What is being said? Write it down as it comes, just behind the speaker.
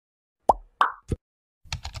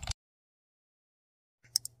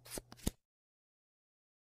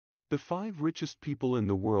The 5 richest people in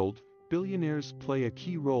the world. Billionaires play a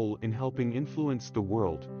key role in helping influence the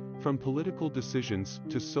world, from political decisions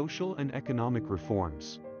to social and economic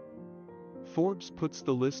reforms. Forbes puts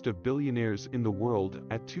the list of billionaires in the world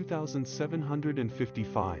at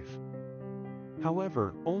 2,755.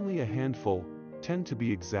 However, only a handful, 10 to be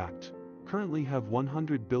exact, currently have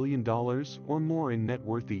 $100 billion or more in net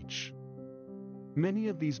worth each. Many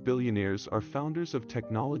of these billionaires are founders of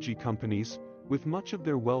technology companies, with much of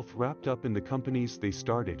their wealth wrapped up in the companies they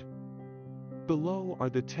started. Below are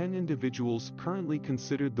the 10 individuals currently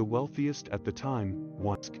considered the wealthiest at the time.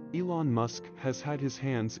 1. Elon Musk has had his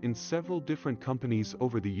hands in several different companies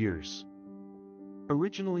over the years.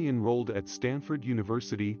 Originally enrolled at Stanford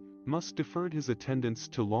University, Musk deferred his attendance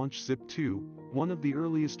to launch Zip2, one of the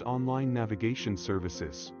earliest online navigation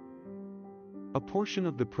services. A portion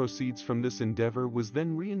of the proceeds from this endeavor was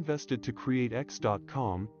then reinvested to create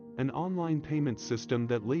X.com, an online payment system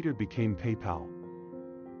that later became PayPal.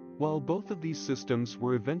 While both of these systems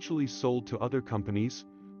were eventually sold to other companies,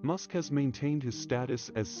 Musk has maintained his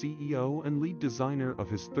status as CEO and lead designer of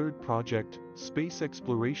his third project, Space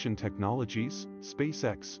Exploration Technologies,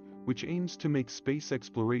 SpaceX, which aims to make space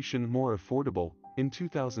exploration more affordable. In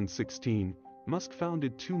 2016, Musk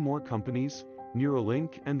founded 2 more companies,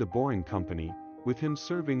 Neuralink and The Boring Company, with him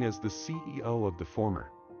serving as the CEO of the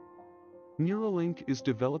former. Neuralink is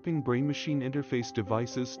developing brain-machine interface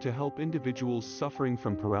devices to help individuals suffering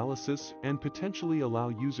from paralysis and potentially allow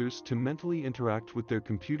users to mentally interact with their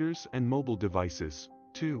computers and mobile devices.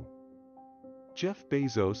 2. Jeff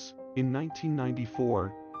Bezos. In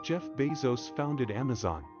 1994, Jeff Bezos founded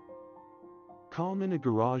Amazon. Calm in a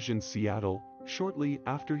garage in Seattle, shortly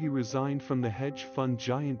after he resigned from the hedge fund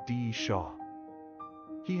giant D.E. Shaw.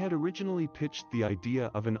 He had originally pitched the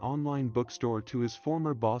idea of an online bookstore to his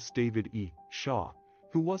former boss David E. Shaw,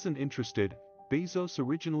 who wasn't interested. Bezos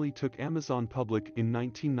originally took Amazon public in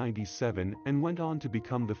 1997 and went on to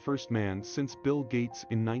become the first man since Bill Gates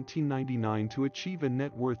in 1999 to achieve a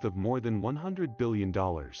net worth of more than $100 billion.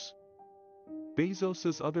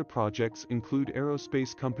 Bezos's other projects include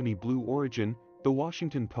aerospace company Blue Origin, The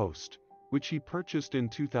Washington Post, which he purchased in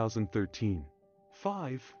 2013.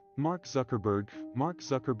 5. Mark Zuckerberg. Mark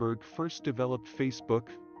Zuckerberg first developed Facebook,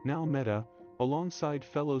 now Meta, alongside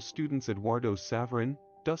fellow students Eduardo Saverin,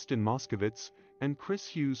 Dustin Moskovitz, and Chris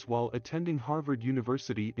Hughes while attending Harvard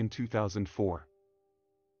University in 2004.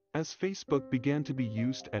 As Facebook began to be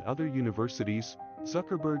used at other universities,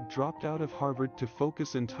 Zuckerberg dropped out of Harvard to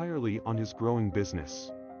focus entirely on his growing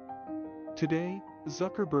business. Today,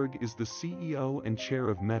 Zuckerberg is the CEO and chair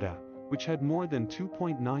of Meta, which had more than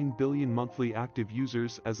 2.9 billion monthly active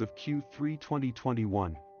users as of Q3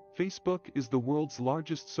 2021. Facebook is the world's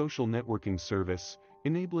largest social networking service,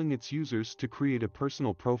 enabling its users to create a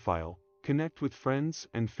personal profile, connect with friends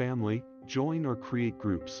and family, join or create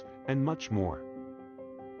groups, and much more.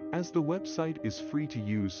 As the website is free to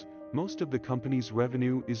use, most of the company's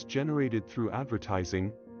revenue is generated through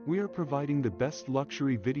advertising. We are providing the best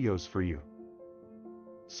luxury videos for you.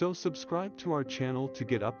 So subscribe to our channel to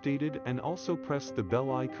get updated and also press the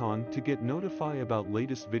bell icon to get notified about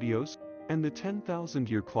latest videos. And the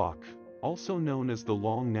 10,000-year clock, also known as the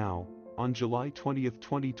Long Now. On July 20,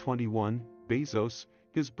 2021, Bezos,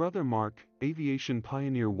 his brother Mark, aviation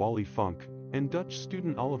pioneer Wally Funk, and Dutch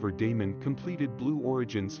student Oliver Damon completed Blue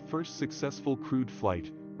Origin's first successful crewed flight,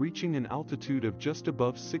 reaching an altitude of just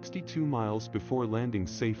above 62 miles before landing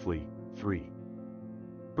safely. 3.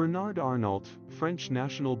 Bernard Arnault. French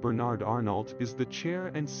national Bernard Arnault is the chair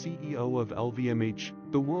and CEO of LVMH,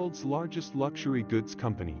 the world's largest luxury goods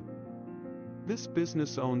company. This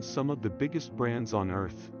business owns some of the biggest brands on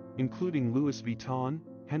earth, including Louis Vuitton,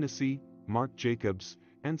 Hennessy, Marc Jacobs,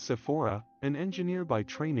 and Sephora. An engineer by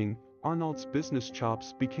training, Arnault's business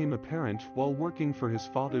chops became apparent while working for his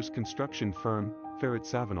father's construction firm, Ferret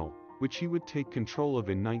Savenel, which he would take control of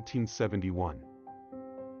in 1971.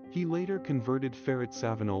 He later converted Ferret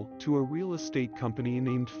Savenel to a real estate company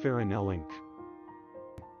named Farinel Inc.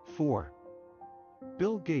 4.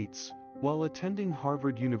 Bill Gates. While attending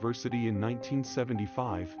Harvard University in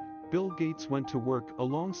 1975, Bill Gates went to work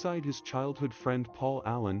alongside his childhood friend Paul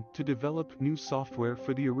Allen to develop new software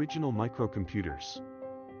for the original microcomputers.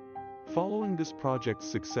 Following this project's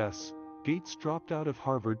success, Gates dropped out of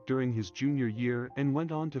Harvard during his junior year and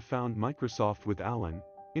went on to found Microsoft with Allen.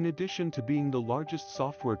 In addition to being the largest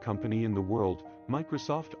software company in the world,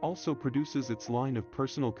 Microsoft also produces its line of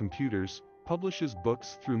personal computers, publishes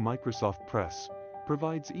books through Microsoft Press,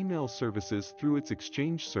 provides email services through its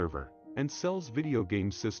Exchange server, and sells video game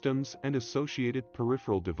systems and associated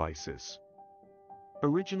peripheral devices.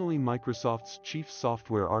 Originally Microsoft's chief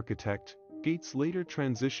software architect, Gates later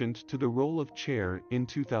transitioned to the role of chair in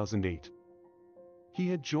 2008. He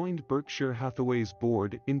had joined Berkshire Hathaway's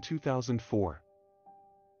board in 2004.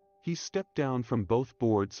 He stepped down from both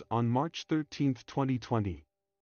boards on March 13, 2020.